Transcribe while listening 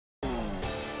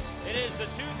the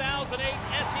 2008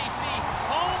 SEC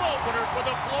home opener for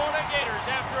the Florida Gators.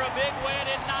 After a big win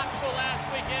in Knoxville last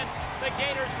weekend, the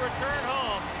Gators return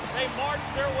home. They march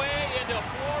their way into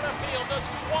Florida Field, the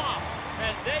Swamp,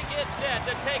 as they get set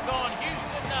to take on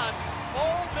Houston Nutt's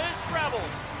Ole Miss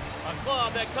Rebels, a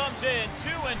club that comes in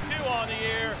 2-2 on the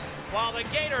year, while the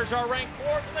Gators are ranked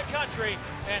 4th in the country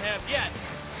and have yet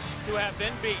to have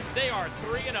been beaten. They are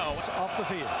 3-0. Off the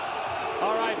field.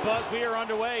 All right, Buzz, we are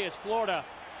underway as Florida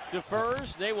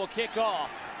defers. They will kick off,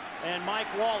 and Mike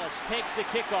Wallace takes the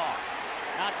kickoff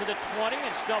out to the 20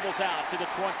 and stumbles out to the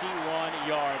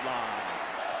 21-yard line.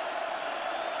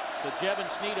 So Jevin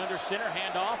Sneed under center,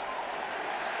 handoff.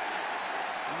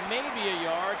 Maybe a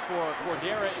yard for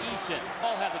Cordera Eason.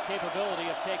 All have the capability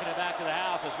of taking it back to the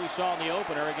house, as we saw in the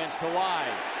opener against Hawaii.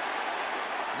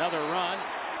 Another run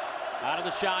out of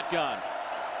the shotgun.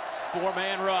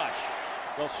 4-man rush.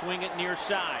 They'll swing it near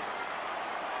side.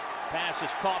 Pass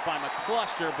is caught by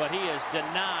McCluster, but he is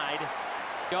denied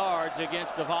yards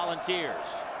against the Volunteers.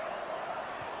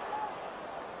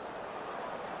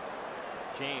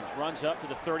 James runs up to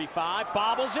the 35,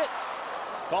 bobbles it,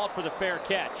 called for the fair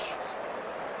catch.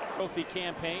 Trophy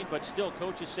campaign, but still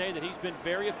coaches say that he's been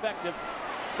very effective.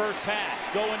 First pass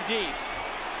going deep.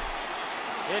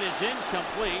 It is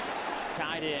incomplete.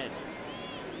 Tied in.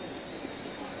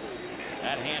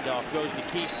 That handoff goes to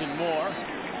Keyston Moore.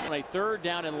 On a 3rd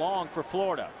down and long for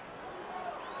Florida.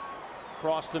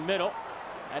 Across the middle.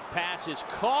 That pass is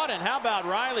caught, and how about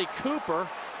Riley Cooper?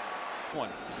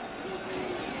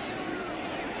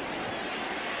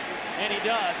 And he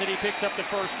does, and he picks up the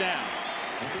first down.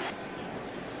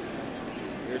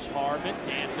 Here's Harmon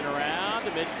dancing around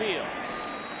to midfield.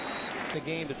 The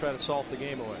game to try to salt the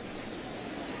game away.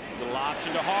 Little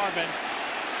option to Harmon.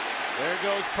 There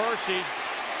goes Percy.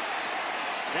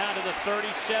 Down to the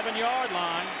 37-yard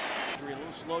line. A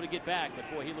little slow to get back, but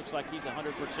boy, he looks like he's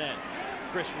 100%.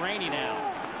 Chris Rainey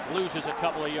now loses a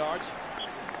couple of yards.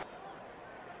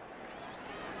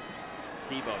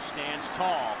 Tebow stands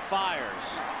tall,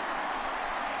 fires.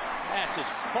 Pass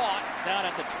is caught down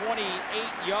at the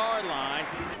 28-yard line.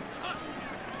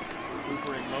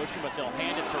 Cooper in motion, but they'll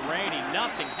hand it to Rainey.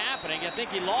 Nothing happening. I think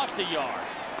he lost a yard.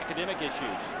 Academic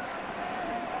issues.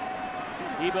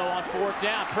 Tebow on 4th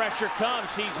down. Pressure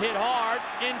comes. He's hit hard.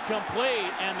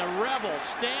 Incomplete. And the Rebels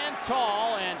stand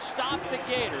tall and stop the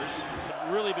Gators.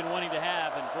 Really been wanting to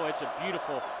have, and boy, it's a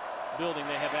beautiful building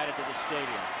they have added to the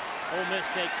stadium. Ole Miss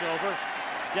takes over.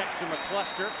 Dexter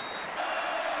McCluster.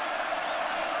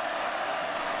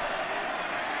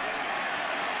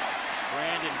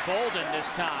 Brandon Bolden this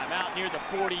time out near the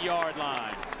 40-yard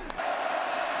line.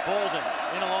 Bolden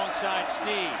in alongside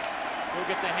Sneed. He'll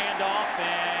get the handoff,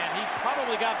 and he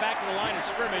probably got back to the line of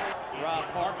scrimmage. Rob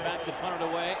Park back to punt it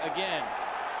away again.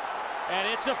 And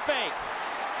it's a fake.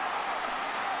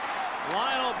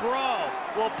 Lionel Bro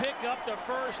will pick up the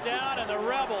first down, and the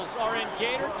Rebels are in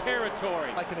Gator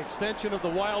territory. Like an extension of the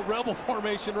Wild Rebel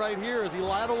formation right here as he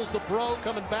laterals the Bro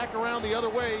coming back around the other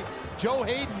way. Joe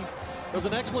Hayden does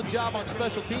an excellent job on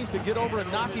special teams to get over and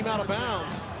knock him out of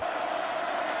bounds.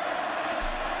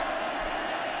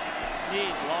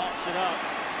 Sneed lofts it up.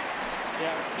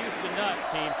 Yeah, Houston Nutt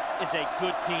team is a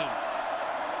good team.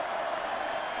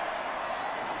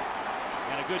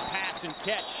 And a good pass and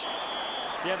catch.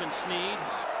 Jevin Sneed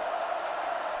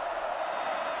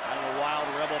out of the Wild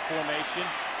Rebel formation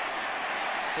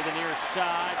to the near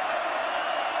side.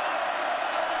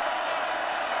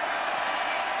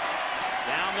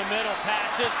 Down the middle,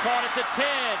 passes caught at the 10.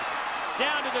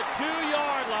 Down to the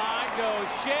 2-yard line goes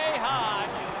Shea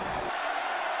Hodge.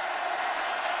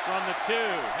 From the 2,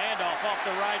 handoff off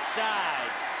the right side.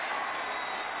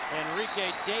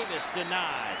 Enrique Davis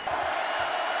denied.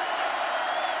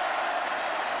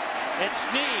 It's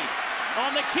Sneed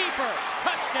on the keeper.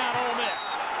 Touchdown, Ole Miss.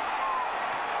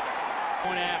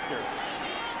 Point after.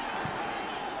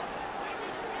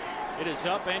 It is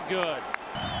up and good.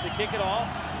 To kick it off.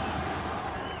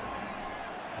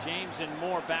 James and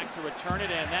Moore back to return it,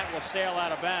 and that will sail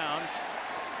out of bounds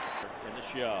in the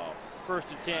show.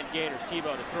 1st and 10 Gators.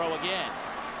 Tebow to throw again.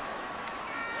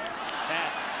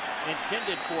 Pass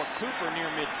intended for Cooper near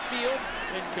midfield.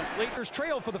 Incomplete.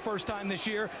 Trail for the first time this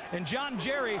year, and John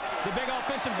Jerry, the big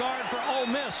offensive guard for Ole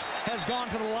Miss, has gone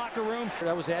to the locker room.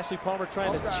 That was Ashley Palmer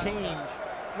trying to change.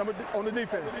 On the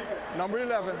defense, number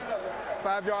 11,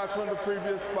 5 yards from the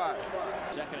previous spot.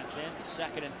 2nd and 10 to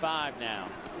 2nd and 5 now.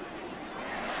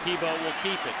 Tebow will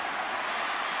keep it.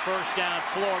 First down,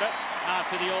 Florida, out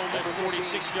to the Ole Miss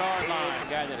 46-yard line. A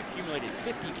guy that accumulated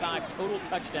 55 total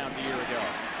touchdowns a year ago.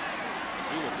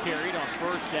 He will carry it on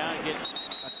first down and get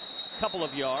a couple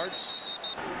of yards.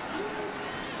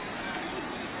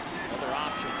 Another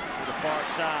option to the far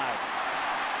side.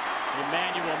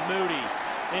 Emmanuel Moody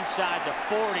inside the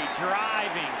 40,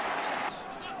 driving.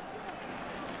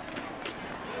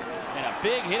 And a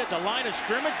big hit at the line of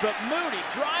scrimmage, but Moody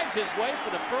drives his way for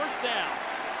the first down.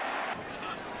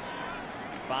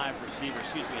 5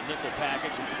 receivers, a nickel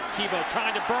package. And Tebow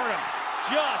trying to burn him.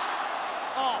 Just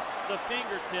off the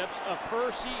fingertips of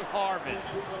Percy Harvin.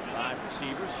 5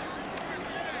 receivers.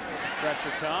 Pressure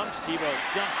comes. Tebow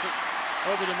dumps it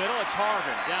over the middle. It's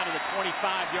Harvin down to the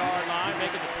 25-yard line,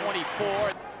 making the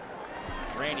 24.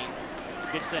 Rainey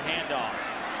gets the handoff.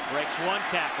 Breaks one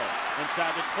tackle.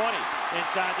 Inside the 20.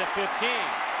 Inside the 15.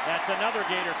 That's another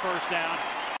Gator first down.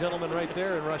 Gentleman right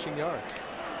there in rushing yards.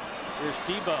 Here's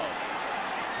Tebow.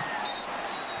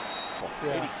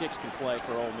 Yeah. 86 can play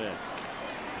for Ole Miss.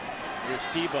 Here's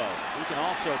Tebow. He can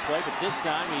also play, but this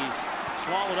time he's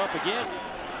swallowed up again.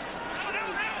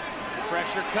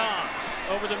 Pressure comes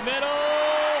over the middle.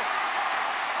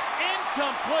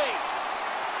 Incomplete.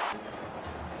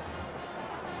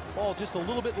 Ball just a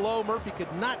little bit low. Murphy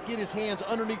could not get his hands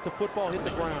underneath the football, hit the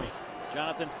ground.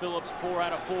 Jonathan Phillips 4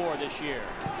 out of 4 this year.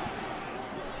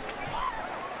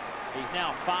 He's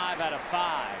now 5 out of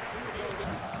 5.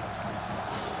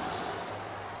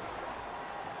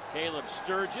 Caleb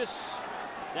Sturgis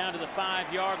down to the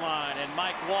 5-yard line, and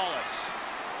Mike Wallace.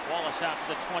 Wallace out to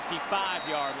the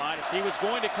 25-yard line. He was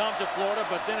going to come to Florida,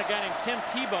 but then a guy named Tim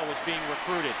Tebow was being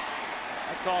recruited.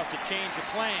 That caused a change of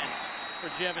plans for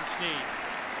Jevin Sneed.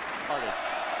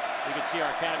 You can see our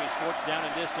Academy Sports down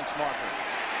and distance marker.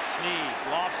 Sneed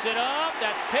lofts it up.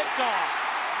 That's picked off.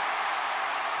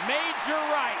 Major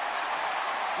Wright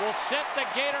will set the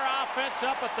Gator offense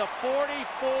up at the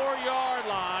 44-yard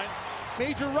line.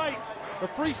 Major Wright, the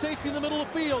free safety in the middle of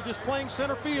the field, just playing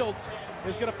center field,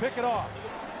 is going to pick it off.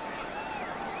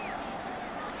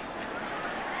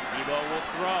 Tebow will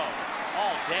throw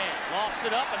all day. Lofts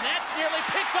it up, and that's nearly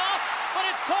picked off, but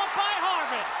it's caught by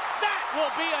Harvin. That will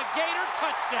be a Gator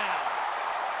touchdown.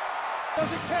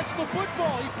 Doesn't catch the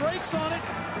football. He breaks on it,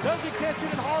 doesn't catch it,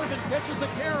 and Harvin catches the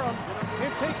carom and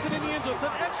takes it in the end zone. It's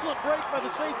an excellent break by the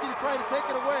safety to try to take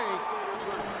it away.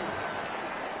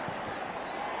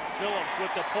 Phillips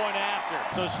with the point after.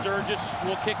 So Sturgis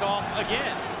will kick off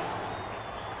again.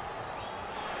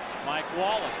 Mike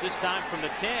Wallace, this time from the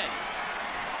 10.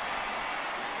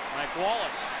 Mike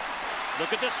Wallace,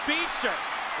 look at the speedster.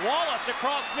 Wallace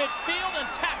across midfield and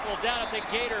tackled down at the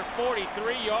Gator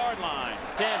 43-yard line.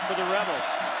 10 for the Rebels.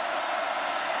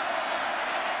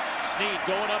 Sneed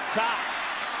going up top.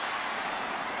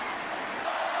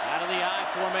 Out of the I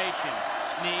formation.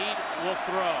 Sneed will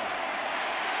throw.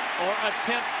 Or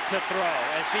attempt to throw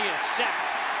as he is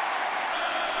sacked.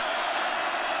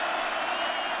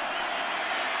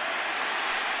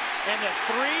 And the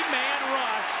 3-man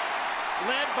rush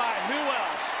led by who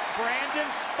else?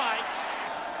 Brandon Spikes.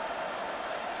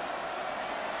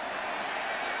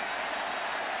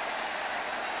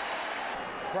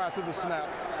 Prior to the snap,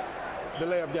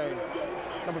 delay of game,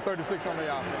 number 36 on the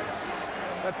offense.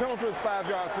 That penalty is 5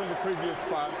 yards from the previous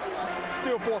spot.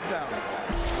 Still 4th down.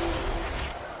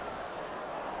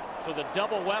 So the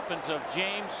double weapons of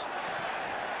James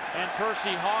and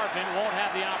Percy Harvin won't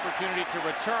have the opportunity to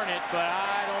return it, but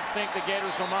I don't think the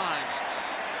Gators will mind.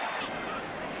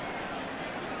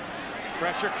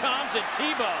 Pressure comes, and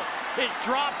Tebow is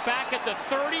dropped back at the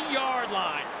 30-yard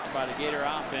line by the Gator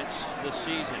offense this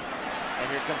season. And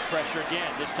here comes pressure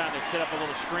again. This time they set up a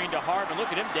little screen to Harvin.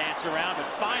 Look at him dance around, but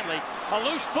finally a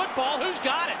loose football. Who's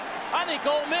got it? I think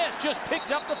Ole Miss just picked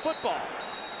up the football.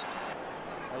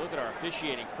 Now look at our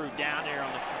officiating crew down there on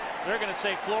the. They're going to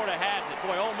say Florida has it.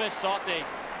 Boy, Ole Miss thought they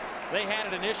had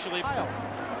it initially. Oh,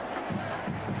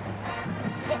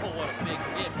 what a big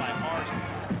hit by Hardy.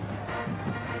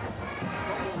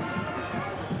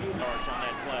 Yards on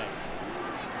that play.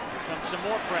 Here comes some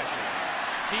more pressure.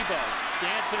 Tebow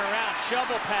dancing around,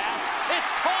 shovel pass.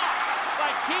 It's caught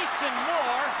by Keyston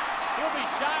Moore. He'll be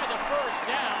shy of the first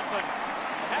down, but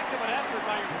a heck of an effort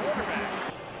by your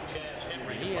quarterback.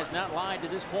 He has not lied to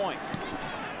this point.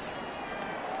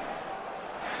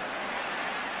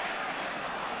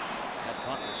 That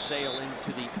punt will sail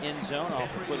into the end zone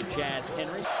off the foot of Jazz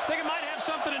Henry. I think it might have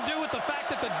something to do with the fact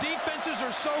that the defenses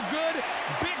are so good.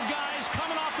 Big guys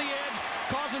coming off the edge,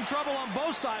 causing trouble on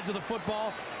both sides of the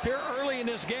football here early in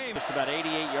this game. Just about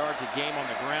 88 yards a game on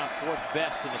the ground, 4th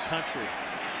best in the country.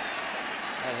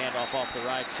 That handoff off the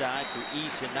right side to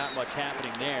Eason, not much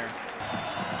happening there.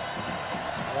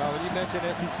 Well, when you mentioned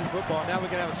SEC football, now we're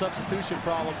going to have a substitution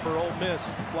problem for Ole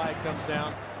Miss. Flag comes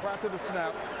down. Prior to the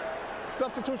snap,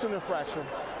 substitution infraction.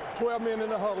 12 men in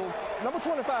the huddle. Number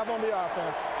 25 on the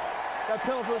offense. That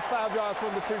penalty is 5 yards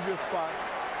from the previous spot.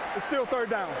 It's still third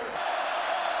down.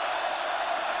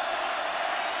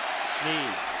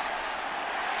 Snead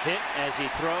hit as he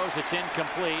throws. It's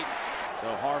incomplete. So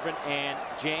Harvin and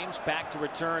James back to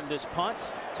return this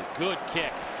punt. It's a good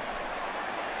kick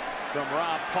from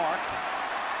Rob Park.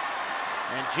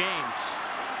 And James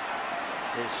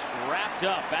is wrapped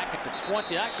up back at the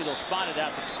 20. Actually, they'll spot it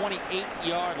out the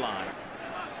 28-yard line.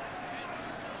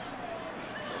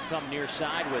 They'll come near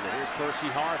side with it. Here's Percy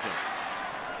Harvin.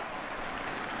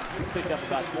 Pick up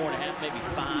about 4.5, maybe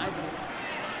 5.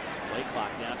 Play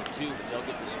clock down to 2, but they'll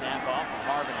get the snap off, and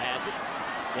Harvin has it.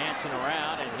 Dancing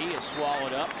around, and he is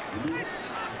swallowed up.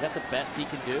 Is that the best he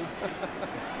can do?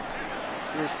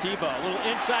 Here's Tebow, a little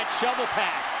inside shovel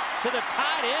pass to the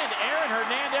tight end, Aaron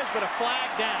Hernandez, but a flag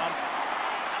down.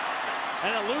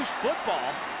 And a loose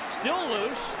football, still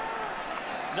loose.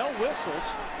 No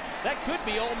whistles. That could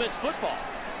be Ole Miss football.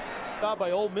 Job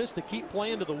by Ole Miss to keep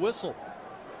playing to the whistle.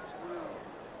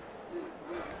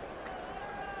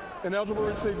 Ineligible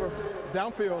receiver,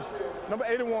 downfield, number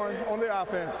 81 on the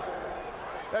offense.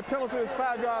 That penalty is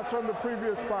 5 yards from the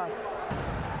previous spot.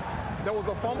 There was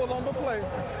a fumble on the play,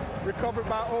 recovered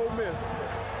by Ole Miss.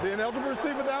 The ineligible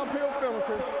receiver downfield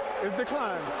penalty is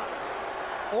declined.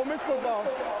 Ole Miss football,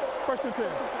 1st and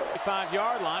 10.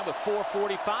 5-yard line with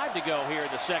 4:45 to go here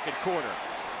in the second quarter.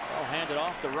 They'll hand it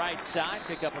off the right side,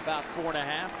 pick up about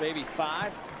 4.5, maybe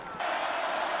 5.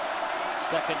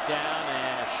 Second down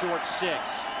and a short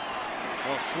 6.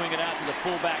 They'll swing it out to the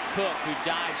fullback Cook, who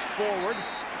dives forward.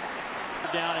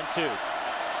 Down and 2.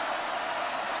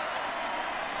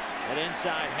 That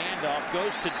inside handoff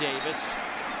goes to Davis.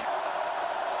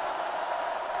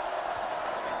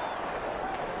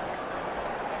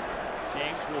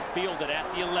 James will field it at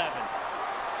the 11.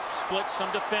 Splits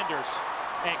some defenders.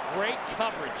 And great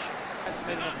coverage. Hasn't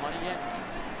made enough money yet.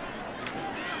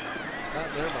 Not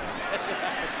in their mind.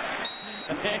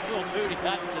 Emmanuel Moody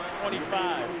got to the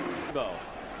 25. Tebow.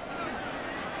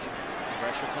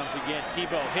 Pressure comes again.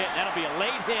 Tebow hit. That'll be a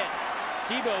late hit.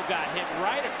 Tebow got hit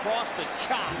right across the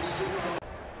chops.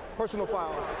 Personal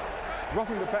foul.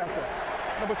 Roughing the passer.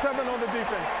 Number 7 on the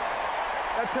defense.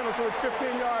 That penalty is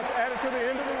 15 yards added to the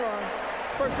end of the run.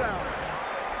 First down.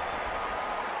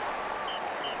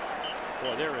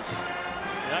 Boy,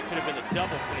 that could have been a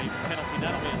double penalty.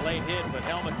 Not only a late hit, but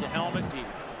helmet to helmet.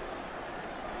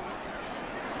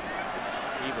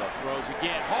 Tebow throws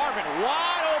again. Harvin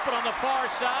wide open on the far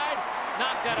side.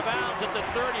 Knocked out of bounds at the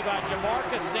 30 by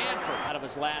Jamarcus Sanford. Out of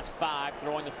his last 5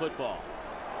 throwing the football.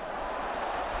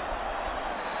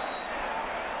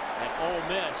 And Ole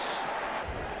Miss.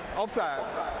 Offside.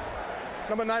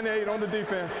 Number 98 on the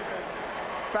defense.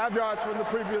 5 yards from the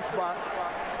previous spot.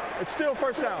 It's still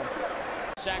first down.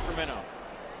 Sacramento.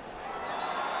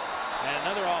 And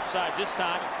another offside this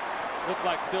time. Looked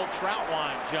like Phil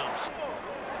Troutwine jumps.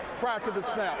 Prior to the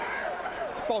snap.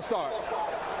 False start.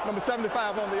 Number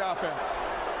 75 on the offense.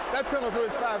 That penalty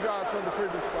is 5 yards from the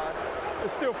previous spot.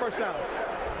 It's still first down.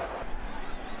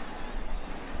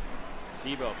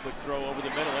 Tebow, quick throw over the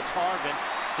middle. It's Harvin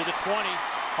to the 20.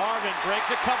 Harvin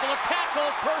breaks a couple of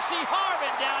tackles. Percy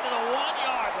Harvin down to the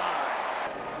 1-yard line.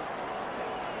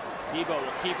 Tebow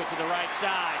will keep it to the right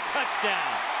side.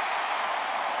 Touchdown.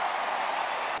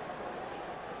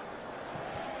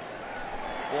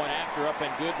 Going after up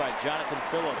and good by Jonathan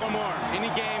Phillips. One more. Any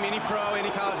game, any pro, any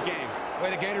college game. The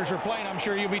way the Gators are playing, I'm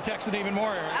sure you'll be texting even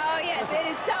more, Aaron. Oh, yes. It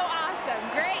is so awesome.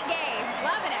 Great game.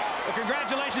 Loving it. Well,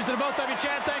 congratulations to the both of you,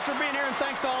 Chad. Thanks for being here, and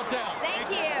thanks to all town. Thank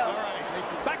you. All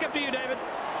right. Back up to you, David.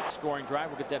 Scoring drive.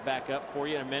 We'll get that back up for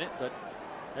you in a minute, but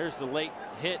there's the late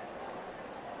hit.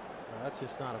 That's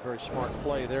just not a very smart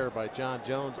play there by John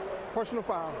Jones. Personal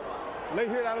foul. Late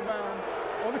hit out of bounds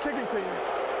on the kicking team.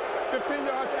 15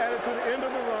 yards added to the end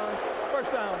of the run.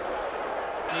 First down.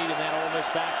 Need in that Ole Miss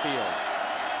backfield.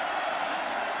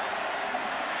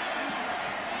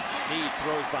 Snead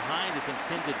throws behind his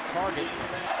intended target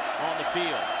on the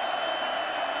field.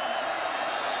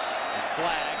 And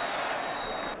flags.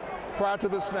 Prior to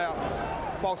the snap,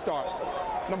 false start.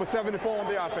 Number 74 on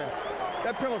the offense.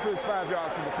 That penalty is 5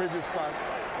 yards from the previous spot.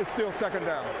 It's still second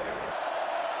down.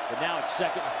 But now it's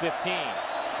 2nd and 15.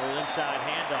 Little inside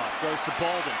handoff goes to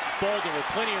Bolden. Bolden with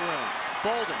plenty of room.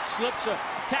 Bolden slips a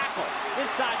tackle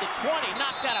inside the 20,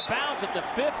 knocked out of bounds at the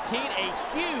 15. A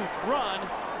huge run.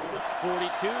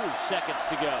 42 seconds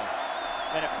to go.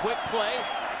 And a quick play.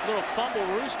 A little fumble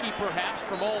rooski perhaps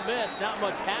from Ole Miss. Not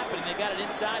much happening. They got it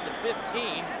inside the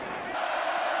 15.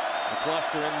 The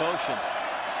cluster in motion.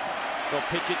 They'll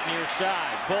pitch it near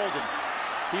side. Bolden.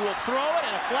 He will throw it,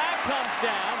 and a flag comes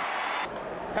down.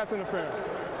 Pass interference.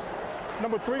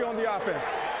 Number 3 on the offense.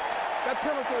 That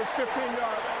penalty is 15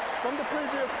 yards from the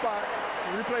previous spot.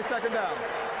 Replay second down.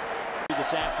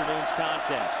 This afternoon's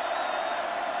contest.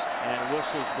 And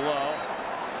whistles blow.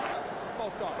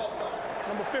 False start.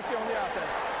 Number 50 on the offense.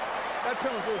 That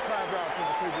penalty was 5 yards from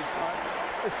the previous spot.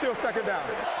 It's still second down.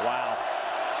 Wow.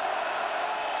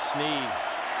 Snead.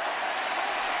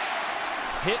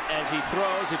 Hit as he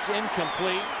throws. It's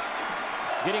incomplete.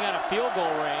 Getting out of field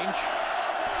goal range.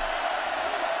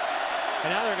 And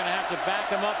now they're going to have to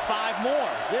back him up 5 more.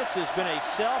 This has been a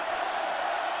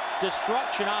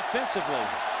self-destruction offensively.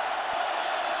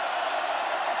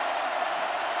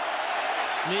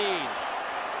 Snead.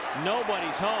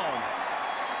 Nobody's home.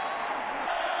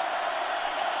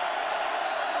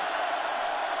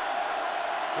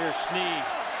 Here's Snead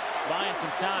buying some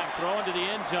time, throwing to the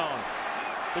end zone.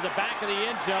 To the back of the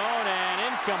end zone and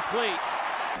incomplete.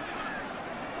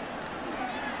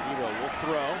 Evo will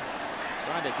throw.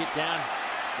 Trying to get down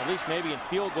at least maybe in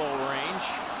field goal range.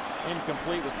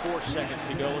 Incomplete with 4 seconds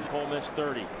to go with Ole Miss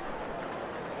 30.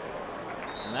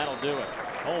 And that'll do it.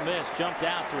 Ole Miss jumped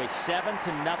out to a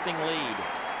 7-0 lead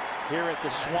here at the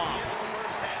Swamp.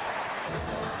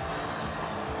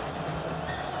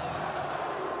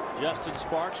 Justin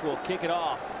Sparks will kick it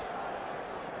off.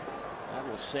 That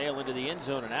will sail into the end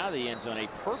zone and out of the end zone. A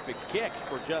perfect kick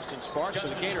for Justin Sparks, so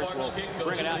the Gators will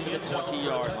bring it out to the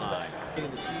 20-yard line.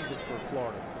 In the season for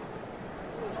Florida.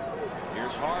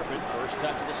 Here's Harvard, first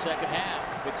touch of the second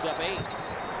half, picks up 8.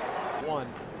 1,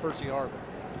 Percy Harvard.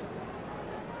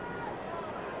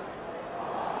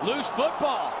 Loose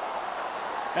football.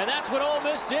 And that's what Ole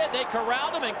Miss did. They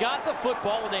corralled him and got the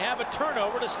football when they have a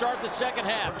turnover to start the second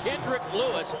half. Kendrick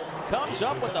Lewis comes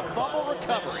up with a fumble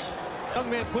recovery. Young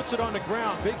man puts it on the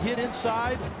ground. Big hit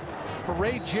inside.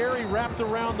 Parade Jerry wrapped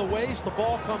around the waist. The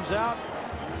ball comes out.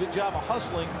 Good job of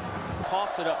hustling.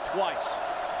 Coughs it up twice.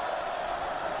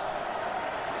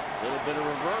 A little bit of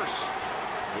reverse.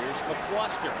 Here's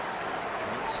McCluster.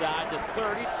 Inside the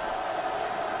 30.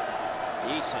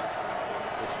 Eason.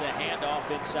 It's the handoff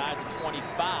inside the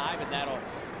 25, and that'll...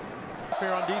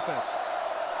 Fair on defense.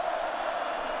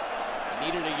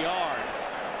 Needed a yard.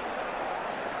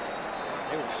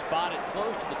 They will spot it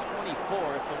close to the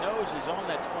 24. If the nose is on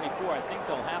that 24, I think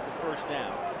they'll have the first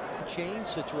down. Change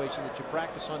situation that you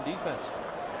practice on defense.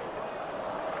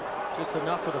 Just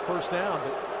enough for the first down.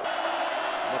 But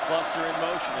McCluster in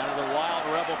motion out of the Wild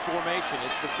Rebel formation.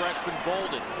 It's the freshman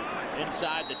Bolden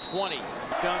inside the 20.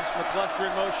 Comes McCluster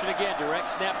in motion again. Direct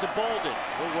snap to Bolden.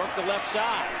 Will work the left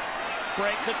side.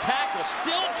 Breaks a tackle.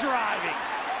 Still driving.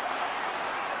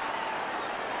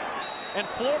 And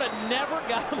Florida never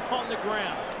got him on the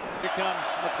ground. Here comes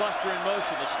McCluster in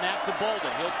motion. The snap to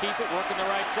Bolden. He'll keep it working the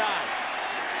right side.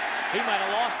 He might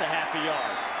have lost a half a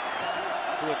yard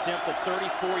to attempt a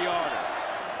 34-yarder.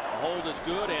 The hold is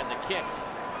good and the kick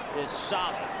is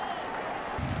solid.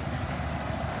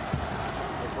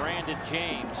 Brandon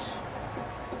James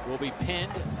will be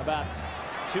pinned about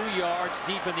 2 yards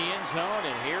deep in the end zone,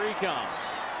 and here he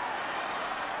comes.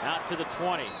 Out to the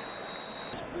 20.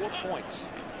 4 points.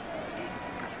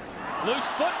 Loose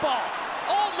football.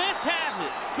 Ole Miss has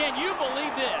it. Can you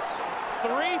believe this?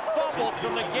 3 fumbles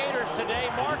from the Gators today.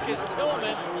 Marcus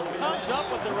Tillman comes up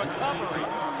with the recovery.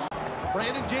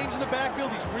 Brandon James in the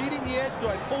backfield. He's reading the edge. Do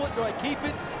I pull it? Do I keep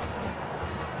it?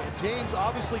 And James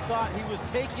obviously thought he was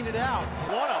taking it out.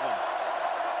 One of them.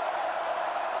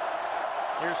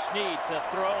 Here's Snead to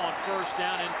throw on first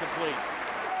down, incomplete.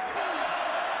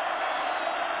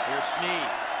 Here's Snead.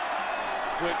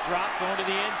 Quick drop going to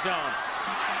the end zone.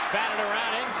 Batted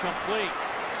around, incomplete.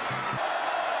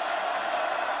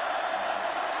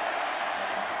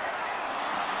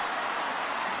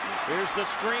 Here's the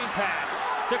screen pass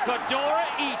to Kadora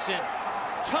Eason.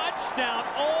 Touchdown,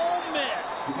 Ole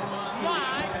Miss.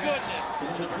 My goodness.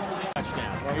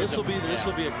 Touchdown. Well, this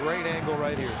will be a great angle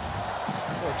right here.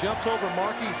 Well, jumps over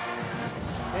Marky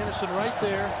Anderson right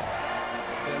there.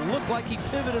 It looked like he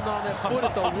pivoted on that foot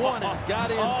at the 1 and got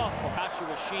in.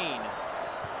 Joshua Sheen.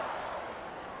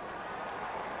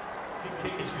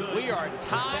 We are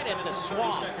tied at the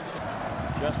Swamp.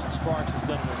 Justin Sparks has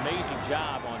done an amazing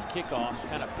job on kickoffs,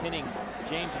 kind of pinning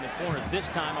James in the corner. This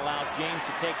time allows James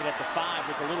to take it at the 5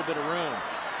 with a little bit of room.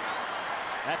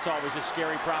 That's always a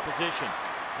scary proposition.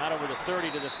 Not over the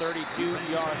 30 to the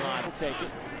 32-yard line. We'll take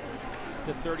it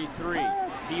to 33.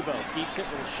 Tebow keeps it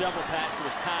with a shovel pass to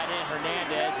his tight end,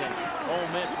 Hernandez, and Ole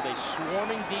Miss with a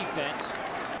swarming defense.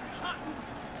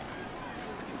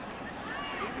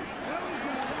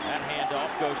 That handoff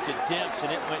goes to Demps,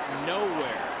 and it went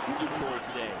nowhere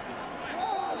today.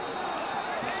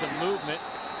 And some movement.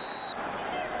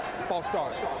 False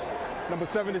start. Number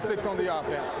 76 on the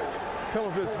offense.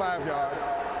 Penalty is 5 yards.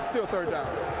 Still third down.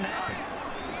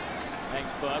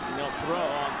 Thanks, Buzz, and they'll throw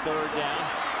on third down.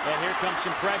 And here comes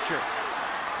some pressure.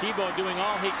 Tebow doing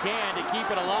all he can to keep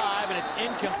it alive, and it's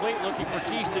incomplete, looking for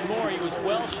Keyston Moore. He was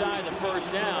well shy of the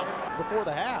first down. Before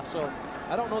the half, so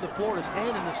I don't know that Florida's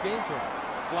handing this game to him.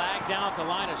 Flag down at the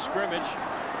line of scrimmage.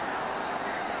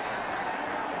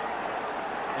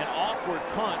 An awkward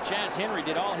punt. Chaz Henry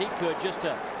did all he could just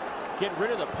to get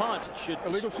rid of the punt.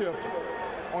 Illegal shift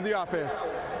on the offense.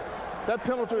 That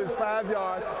penalty is 5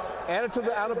 yards, added to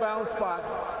the out-of-bounds spot.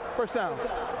 First down.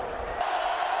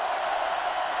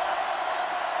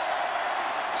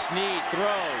 Snead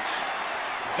throws.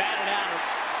 Batted out of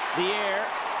the air.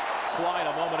 Quiet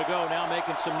a moment ago, now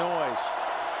making some noise.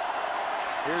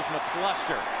 Here's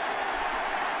McCluster.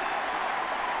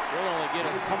 We'll only get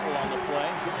a couple on the play.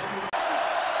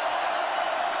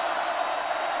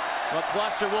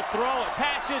 McCluster will throw it.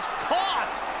 Pass is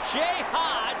caught. Shea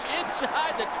Hodge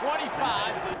inside the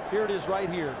 25. Here it is right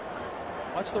here.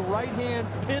 Watch the right hand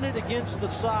pin it against the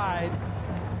side.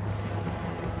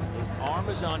 His arm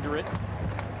is under it.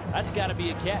 That's got to be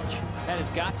a catch. That has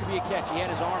got to be a catch. He had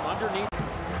his arm underneath.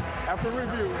 After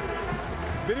review,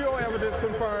 video evidence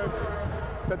confirms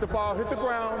that the ball hit the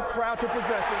ground prior to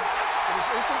possession. It is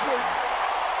incomplete.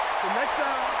 The next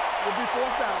down will be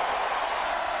fourth down.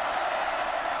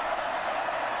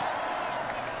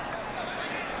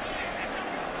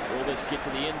 Will this get to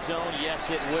the end zone? Yes,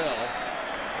 it will.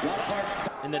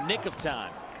 In the nick of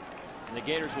time. And the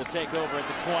Gators will take over at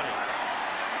the 20.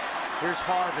 Here's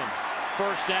Harvin.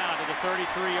 First down to the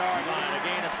 33-yard line. A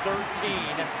gain of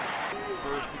 13.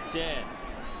 First and 10.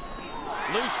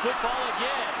 Loose football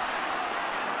again.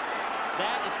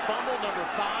 That is fumble number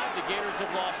 5. The Gators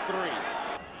have lost 3.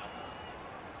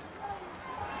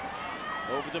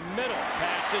 Over the middle.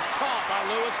 Pass is caught by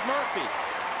Lewis Murphy.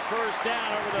 First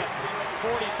down over the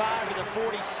 45 to the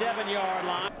 47-yard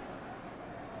line.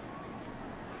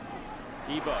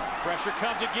 Tebow. Pressure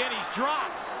comes again. He's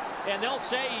dropped. And they'll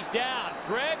say he's down.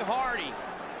 Greg Hardy.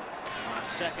 On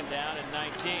second down and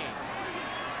 19.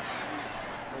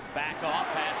 We'll back off.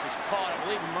 Pass is caught. I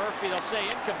believe Murphy, they'll say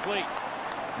incomplete.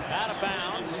 Out of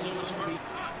bounds.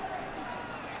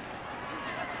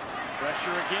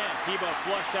 Pressure again. Tebow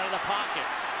flushed out of the pocket.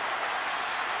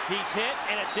 He's hit,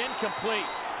 and it's incomplete.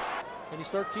 And you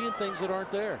start seeing things that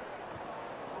aren't there.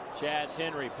 Chaz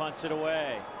Henry punts it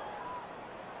away.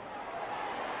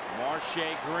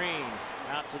 Marshae Green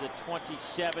out to the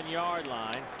 27-yard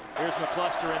line. Here's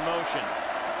McCluster in motion.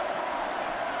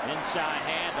 Inside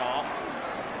handoff.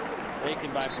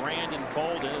 Taken by Brandon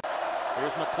Bolden.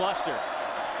 Here's McCluster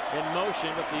in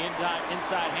motion, but the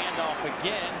inside handoff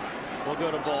again will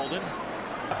go to Bolden.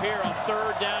 Up here on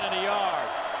third down and a yard.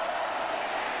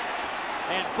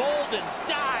 And Bolden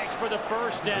dives for the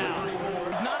first down.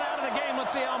 He's not out of the game.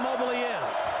 Let's see how mobile he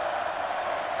is.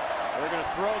 They're going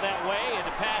to throw that way, and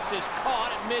the pass is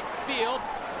caught at midfield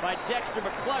by Dexter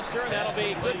McCluster, and that'll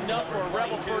be good enough for a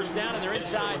Rebel first down, and they're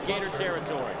inside Gator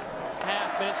territory.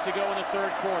 Half minutes to go in the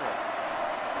third quarter.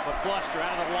 McCluster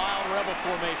out of the wild Rebel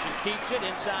formation keeps it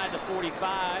inside the 45.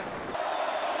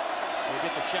 We'll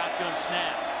get the shotgun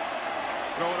snap.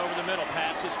 Throw it over the middle.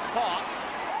 Pass is caught.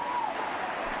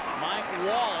 Mike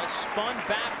Wallace spun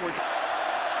backwards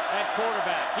at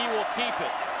quarterback. He will keep it.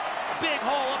 Big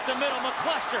hole up the middle.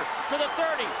 McCluster to the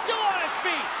 30. Still on his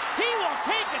feet. He will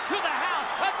take it to the house.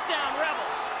 Touchdown,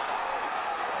 Rebels.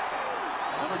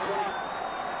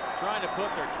 Trying to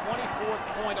put their 24th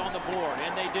point on the board,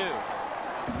 and they do.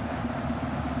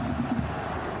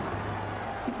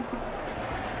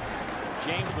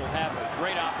 James will have a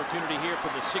great opportunity here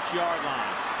from the 6-yard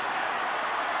line.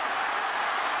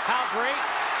 How great?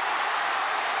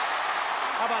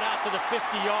 How about out to the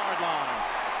 50-yard line?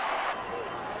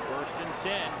 First and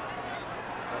 10.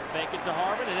 They'll fake it to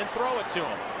Harvin and then throw it to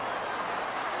him.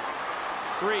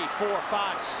 3, 4,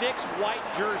 5, 6 white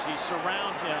jerseys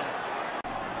surround him.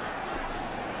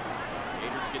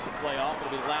 Gators get the play off.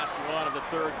 It'll be the last one of the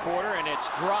third quarter, and it's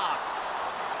dropped.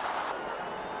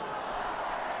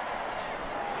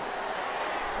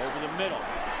 Over the middle.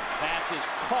 Pass is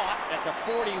caught at the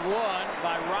 41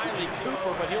 by Riley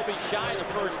Cooper, but he'll be shy of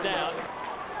the first down.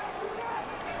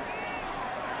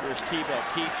 Here's Tebow,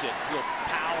 keeps it. He'll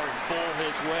power and bowl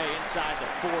his way inside the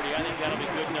 40. I think that'll be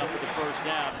good enough for the first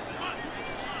down.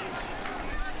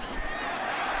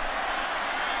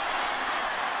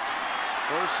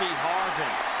 Percy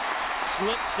Harvin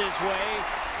slips his way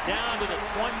down to the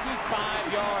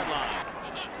 25-yard line.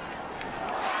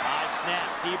 High snap.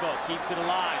 Tebow keeps it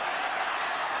alive.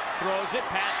 Throws it.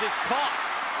 Pass is caught.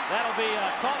 That'll be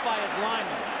caught by his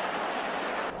lineman.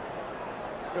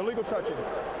 Illegal touching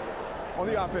on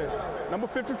the offense. Number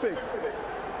 56.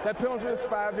 That penalty is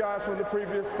 5 yards from the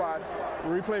previous spot.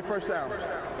 Replay first down.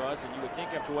 And you would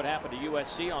think after what happened to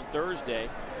USC on Thursday,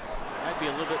 might be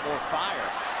a little bit more fire.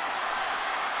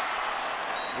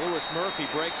 Lewis Murphy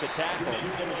breaks a tackle.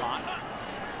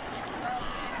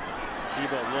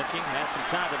 Tebow looking, has some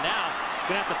time, but now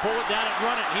gonna have to pull it down and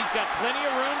run it. He's got plenty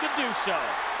of room to do so.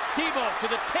 Tebow to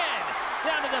the 10,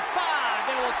 down to the 5.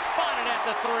 They will spot it at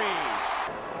the 3.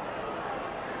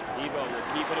 Tebow will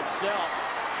keep it himself.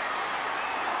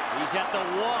 He's at the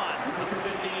 1.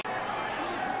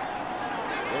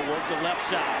 He'll work the left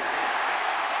side.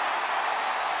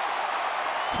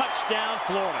 Touchdown,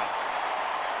 Florida.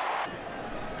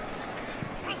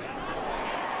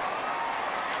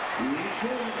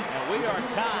 And we are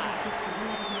tied.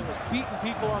 Beating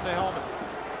people on the helmet.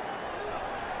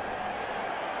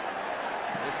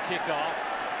 This kickoff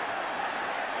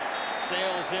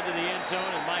sails into the end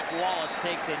zone, and Mike Wallace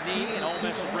takes a knee, and Ole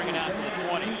Miss will bring it out to the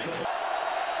 20.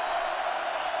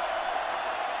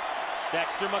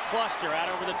 Dexter McCluster out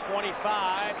over the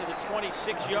 25 to the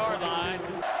 26-yard line.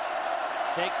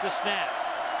 Takes the snap.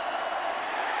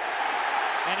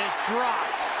 And is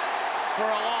dropped for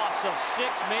a loss of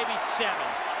 6, maybe 7.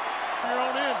 Your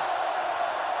own end.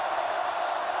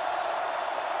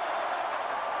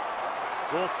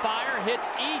 Will fire, hits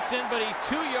Eason, but he's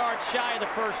 2 yards shy of the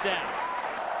first down.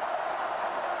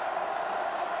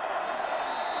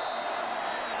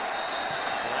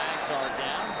 Flags are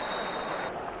down.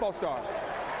 False start.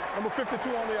 Number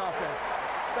 52 on the offense.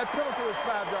 That penalty is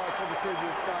 5 yards from the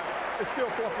previous spot. It's still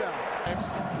fourth down.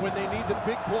 When they need the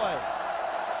big play.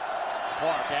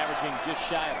 Park averaging just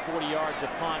shy of 40 yards a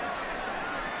punt.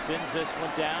 Sends this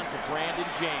one down to Brandon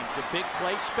James, a big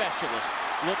play specialist,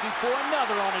 looking for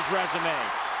another on his resume.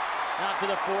 Out to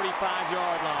the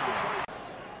 45-yard line.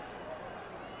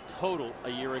 Total a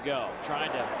year ago.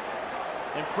 Trying to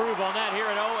improve on that here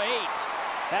in 08.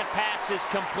 That pass is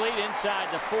complete inside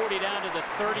the 40 down to the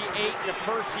 38 to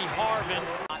Percy Harvin.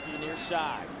 To the near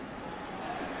side.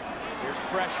 Here's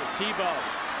pressure. Tebow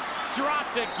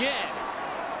dropped again.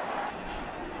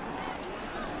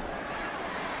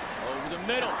 Over the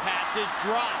middle, pass is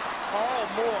dropped. Carl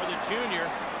Moore, the junior,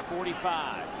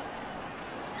 45.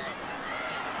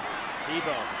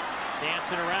 Tebow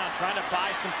dancing around, trying to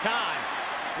buy some time.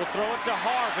 We'll throw it to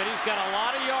Harvin. He's got a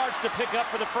lot of yards to pick up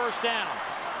for the first down.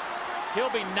 He'll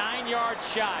be 9 yards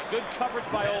shy. Good coverage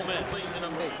by Ole Miss. We'll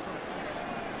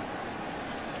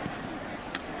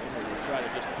try to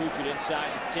just pooch it inside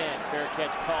the 10. Fair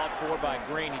catch called for by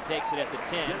Green. He takes it at the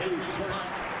 10.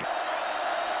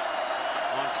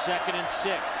 On 2nd and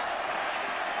 6.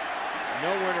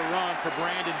 Nowhere to run for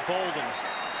Brandon Bolden.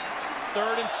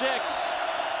 3rd and 6.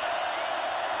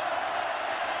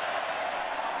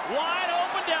 Wide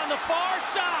open down the far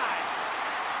side.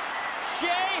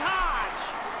 Shea Hodge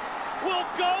will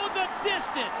go the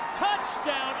distance.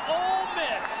 Touchdown, Ole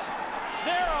Miss.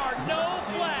 There are no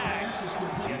flags.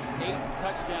 8th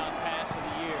touchdown pass of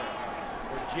the year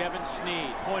for Jevin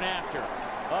Sneed. Point after.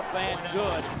 Up and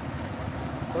good.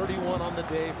 31 on the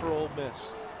day for Ole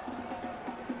Miss.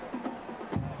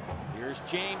 Here's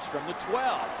James from the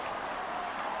 12.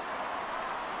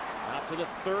 Out to the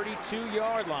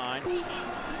 32-yard line.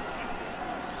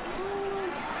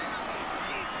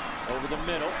 Over the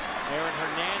middle. Aaron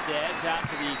Hernandez out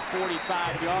to the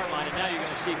 45-yard line, and now you're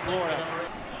going to see Florida.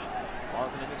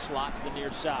 Harvin in the slot to the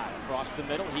near side. Across the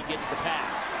middle, he gets the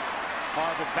pass.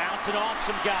 Harvin bouncing off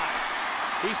some guys.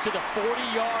 He's to the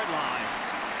 40-yard line.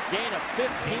 Gain of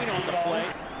 15 on the play.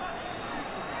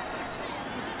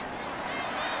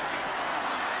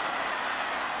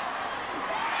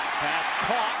 Pass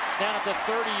caught down at the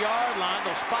 30-yard line.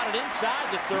 They'll spot it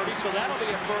inside the 30, so that'll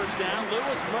be a first down.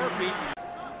 Lewis Murphy.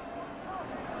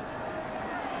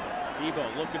 Tebow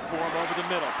looking for him over the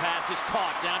middle. Pass is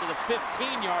caught down to the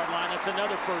 15-yard line. That's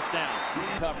another first down.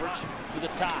 Coverage to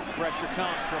the top. Pressure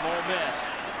comes from Ole Miss.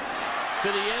 To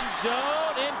the end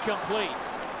zone. Incomplete.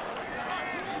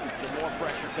 Some more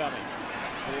pressure coming.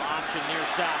 Little option near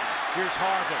side. Here's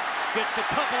Harvin. Gets a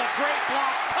couple of great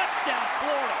blocks. Touchdown,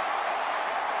 Florida.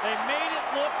 They made it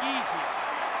look easy.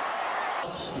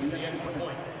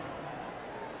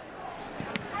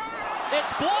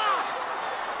 It's blocked.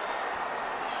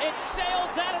 It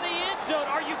sails out of the end zone.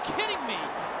 Are you kidding me?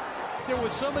 There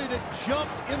was somebody that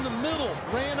jumped in the middle,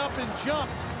 ran up and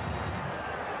jumped.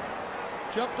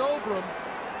 Jumped over him.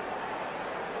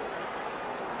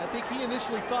 I think he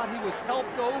initially thought he was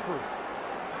helped over.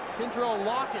 Kendrell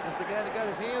Lockett is the guy that got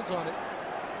his hands on it.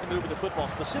 Moving the football,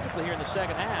 specifically here in the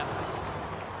second half.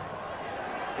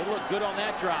 It looked good on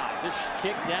that drive. This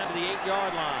kick down to the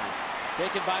 8-yard line.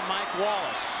 Taken by Mike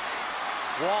Wallace.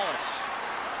 Wallace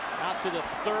Out to the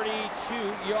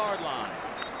 32-yard line.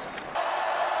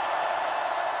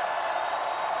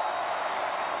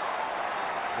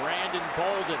 Brandon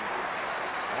Bolden,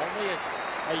 only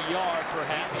a yard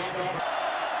perhaps.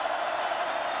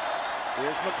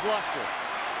 Here's McCluster.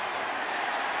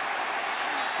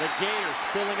 The Gators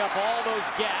filling up all those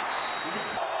gaps.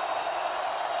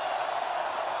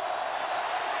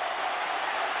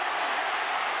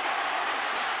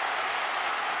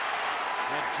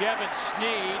 And Jevin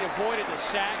Sneed avoided the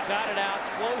sack, got it out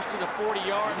close to the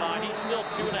 40-yard line. He's still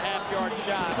 2.5 yards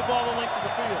shy. The ball the length of the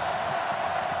field.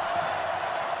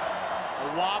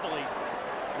 A wobbly.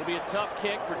 It'll be a tough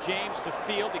kick for James to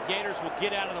field. The Gators will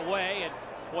get out of the way, and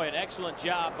boy, an excellent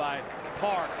job by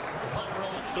Park.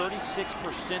 36%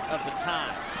 of the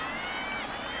time.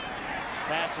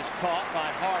 Pass is caught by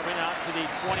Harvin out to the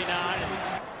 29.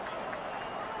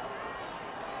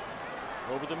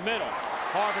 Over the middle.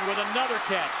 Harvin with another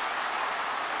catch.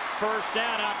 First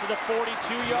down out to the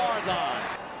 42-yard line.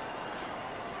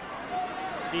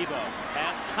 Tebow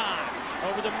has time.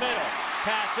 Over the middle.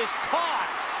 Pass is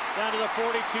caught. Down to the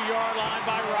 42-yard line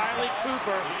by Riley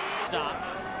Cooper. Stop.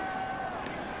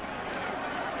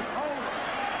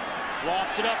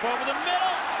 Lofts it up over the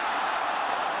middle.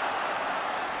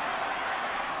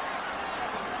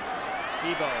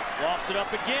 Tebow lofts it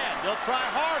up again. They'll try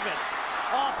Harvin.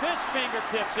 Off his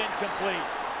fingertips, incomplete.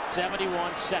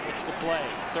 71 seconds to play.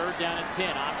 Third down and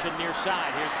 10. Option near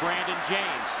side. Here's Brandon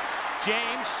James.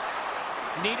 James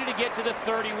needed to get to the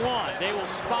 31. They will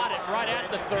spot it right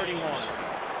at the 31.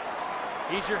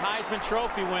 He's your Heisman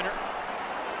Trophy winner.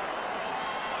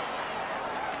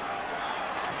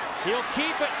 He'll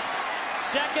keep it.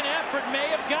 Second effort may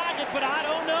have gotten it, but I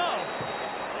don't know.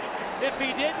 If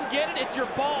he didn't get it, it's your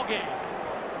ball game.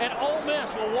 And Ole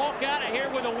Miss will walk out of here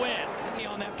with a win.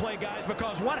 On that play, guys,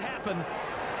 because what happened,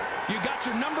 you got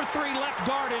your number 3 left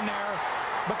guard in there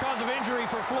because of injury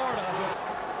for Florida.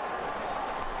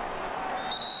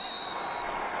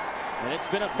 And it's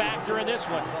been a factor in this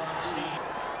one.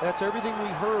 That's everything we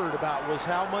heard about, was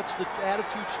how much the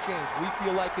attitudes change. We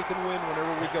feel like we can win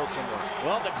whenever we go somewhere.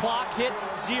 Well, the clock hits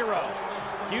 0.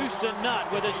 Houston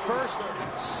Nutt with his first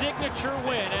signature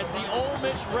win as the Ole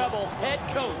Miss Rebel head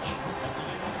coach.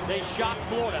 They shot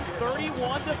Florida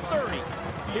 31-30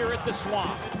 here at the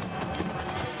Swamp.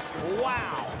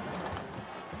 Wow.